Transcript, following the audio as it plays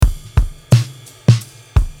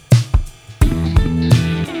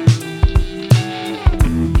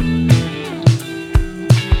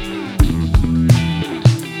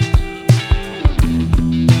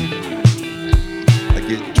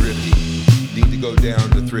go down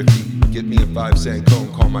to Thrifty, get me a 5-cent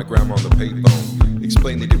cone, call my grandma on the payphone,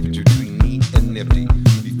 explain the difference between neat and nifty.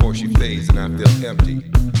 Before she fades and I feel empty,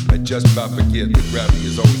 I just about forget that gravity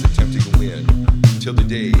is always attempting to win, till the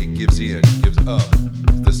day it gives in, gives up.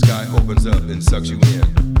 The sky opens up and sucks you in,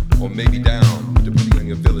 or maybe down, depending on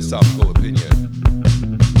your philosophical opinion.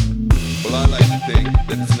 Well, I like to think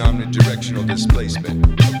that it's an omnidirectional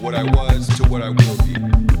displacement of what I was to what I will be.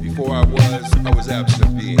 Before I was absent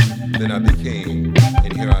of being, then I became,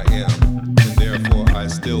 and here I am, and therefore I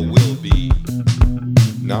still will be.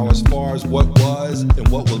 Now as far as what was and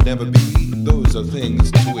what will never be, those are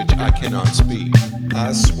things to which I cannot speak.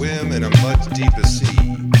 I swim in a much deeper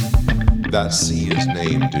sea. That sea is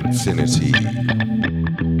named infinity.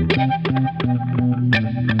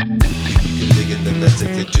 If you can dig it, then let's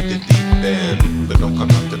take it to the deep end. But don't come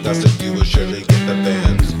up to dust and you will surely get the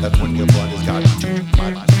bends. That's when your blood has got too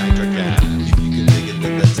much nitrogen. If you can dig it,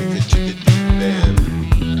 then let's take it to the deep end.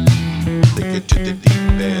 Take it to the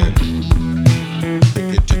deep end.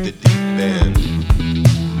 Take it to the deep end.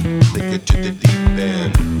 Take it to the deep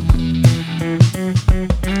end.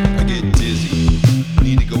 I get dizzy.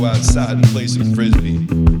 Need to go outside and play some frisbee.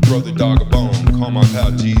 Throw the dog a bone. Call my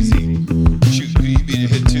pal Jeezy. Shoot, could you be a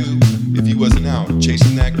hit too if he wasn't out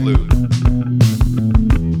chasing that glue?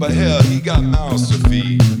 But hell, he got mouths to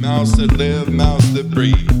feed, mouths that live, mouths that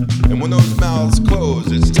breathe. And when those mouths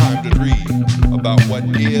close, it's time to dream about what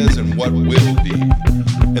is and what will be.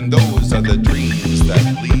 And those are the dreams that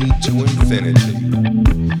lead to infinity.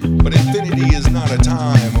 But infinity is not a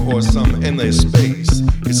time or some endless space.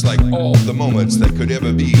 It's like all the moments that could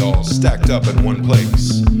ever be all stacked up in one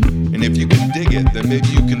place. And if you can dig it, then maybe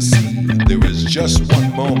you can see there is just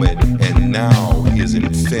one moment, and now is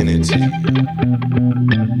infinity.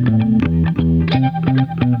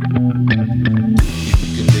 If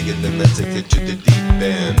you can dig it, then let's take it to the deep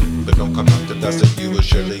end. But don't come up to dust if you will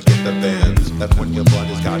surely get the bends. That's when your blood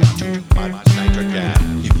has got too much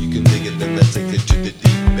nitrogen. If you can dig it, then let's take it to the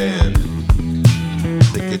deep end.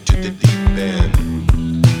 Take it to the deep end.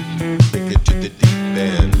 Take it to the deep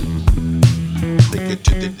end. Take it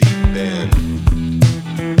to the deep end.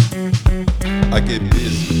 I get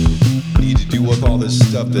busy, need to deal with all this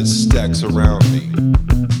stuff that stacks around me.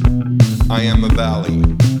 I am a valley,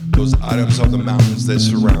 those items are the mountains that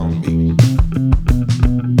surround me.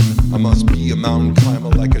 I must be a mountain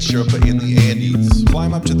climber like a Sherpa in the Andes.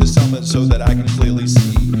 Climb up to the summit so that I can clearly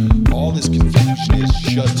see. All this confusion is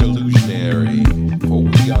just illusionary, for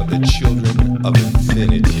we are the children of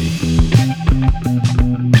infinity.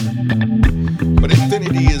 But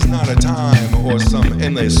infinity is not a time or some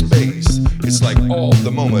endless space. It's like all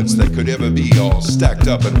the moments that could ever be all stacked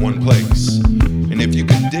up in one place. And if you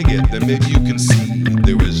can dig it, then maybe you can see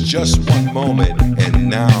there is just one moment, and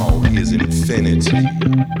now is infinity.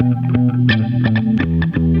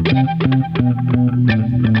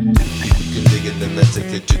 If you can dig it, then let's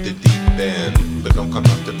take it to the deep end. But don't come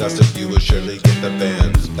up to dust if you will surely get the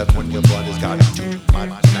bends. That's when your blood has got too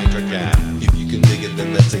much nitrogen. If you can dig it,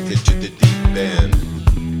 then let's take it to the deep end.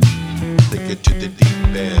 Take it to the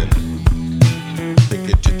deep end. Take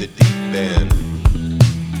it to the deep end.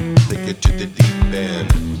 Take it to the deep end.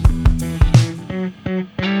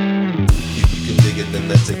 If you can dig it, then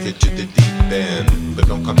let's take it to the deep end. But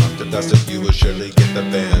don't come up to dust if you will surely get the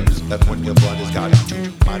bends. That's when your blood has got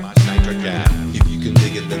too much nitrogen. If you can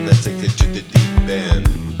dig it, then let's take it to the deep end.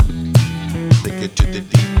 Take it to the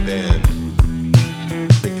deep end.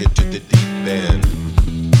 Take it to the deep end.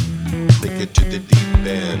 Take it to the deep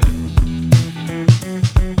end.